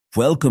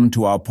Welcome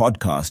to our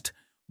podcast,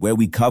 where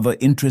we cover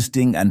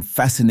interesting and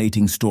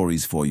fascinating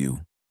stories for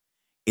you.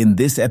 In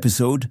this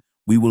episode,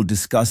 we will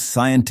discuss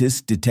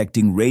scientists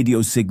detecting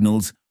radio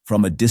signals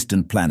from a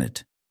distant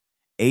planet.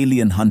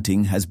 Alien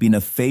hunting has been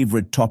a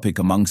favorite topic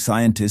among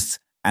scientists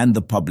and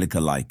the public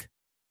alike.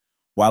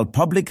 While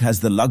public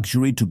has the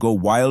luxury to go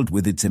wild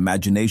with its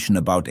imagination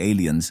about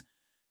aliens,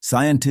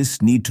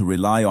 scientists need to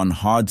rely on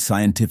hard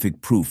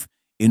scientific proof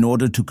in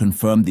order to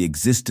confirm the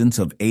existence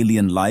of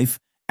alien life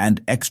and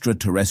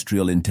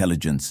extraterrestrial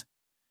intelligence.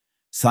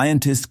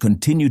 Scientists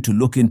continue to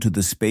look into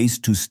the space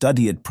to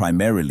study it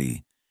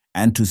primarily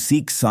and to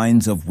seek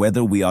signs of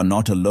whether we are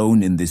not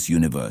alone in this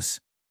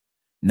universe.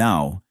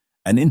 Now,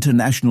 an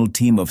international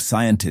team of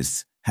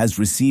scientists has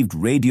received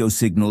radio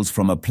signals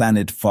from a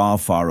planet far,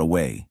 far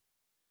away.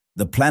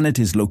 The planet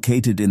is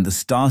located in the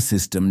star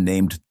system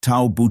named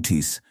Tau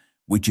Bootis,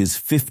 which is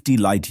 50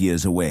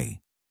 light-years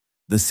away.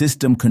 The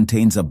system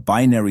contains a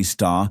binary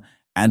star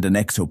and an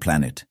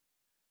exoplanet.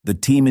 The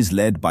team is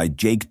led by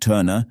Jake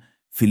Turner,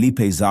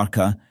 Philippe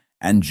Zarka,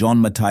 and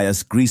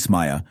Jean-Mathias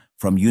Griessmeier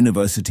from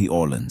University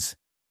Orleans.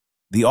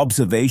 The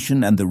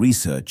observation and the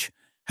research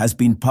has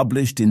been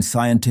published in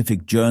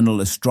scientific journal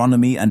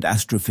Astronomy and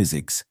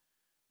Astrophysics.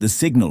 The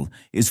signal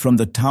is from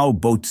the Tau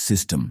Bootis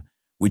system,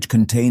 which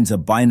contains a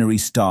binary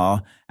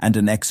star and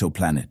an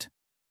exoplanet.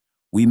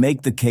 We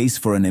make the case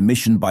for an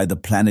emission by the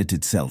planet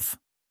itself.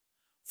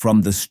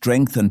 From the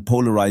strength and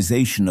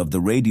polarization of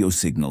the radio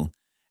signal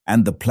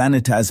and the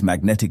planet's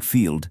magnetic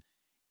field,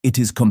 it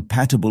is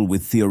compatible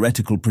with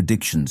theoretical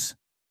predictions,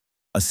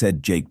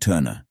 said Jake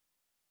Turner.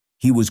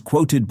 He was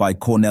quoted by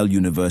Cornell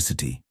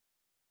University.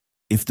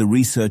 If the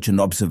research and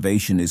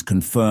observation is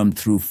confirmed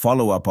through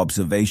follow-up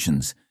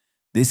observations,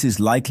 this is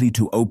likely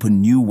to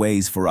open new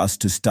ways for us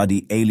to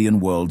study alien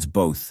worlds,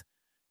 both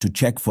to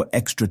check for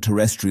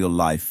extraterrestrial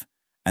life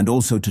and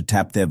also to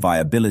tap their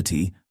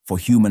viability for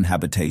human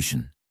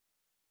habitation.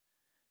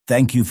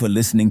 Thank you for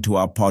listening to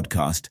our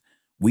podcast.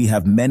 We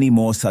have many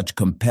more such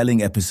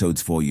compelling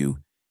episodes for you.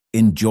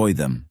 Enjoy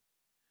them.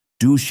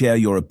 Do share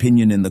your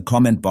opinion in the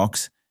comment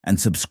box and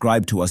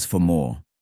subscribe to us for more.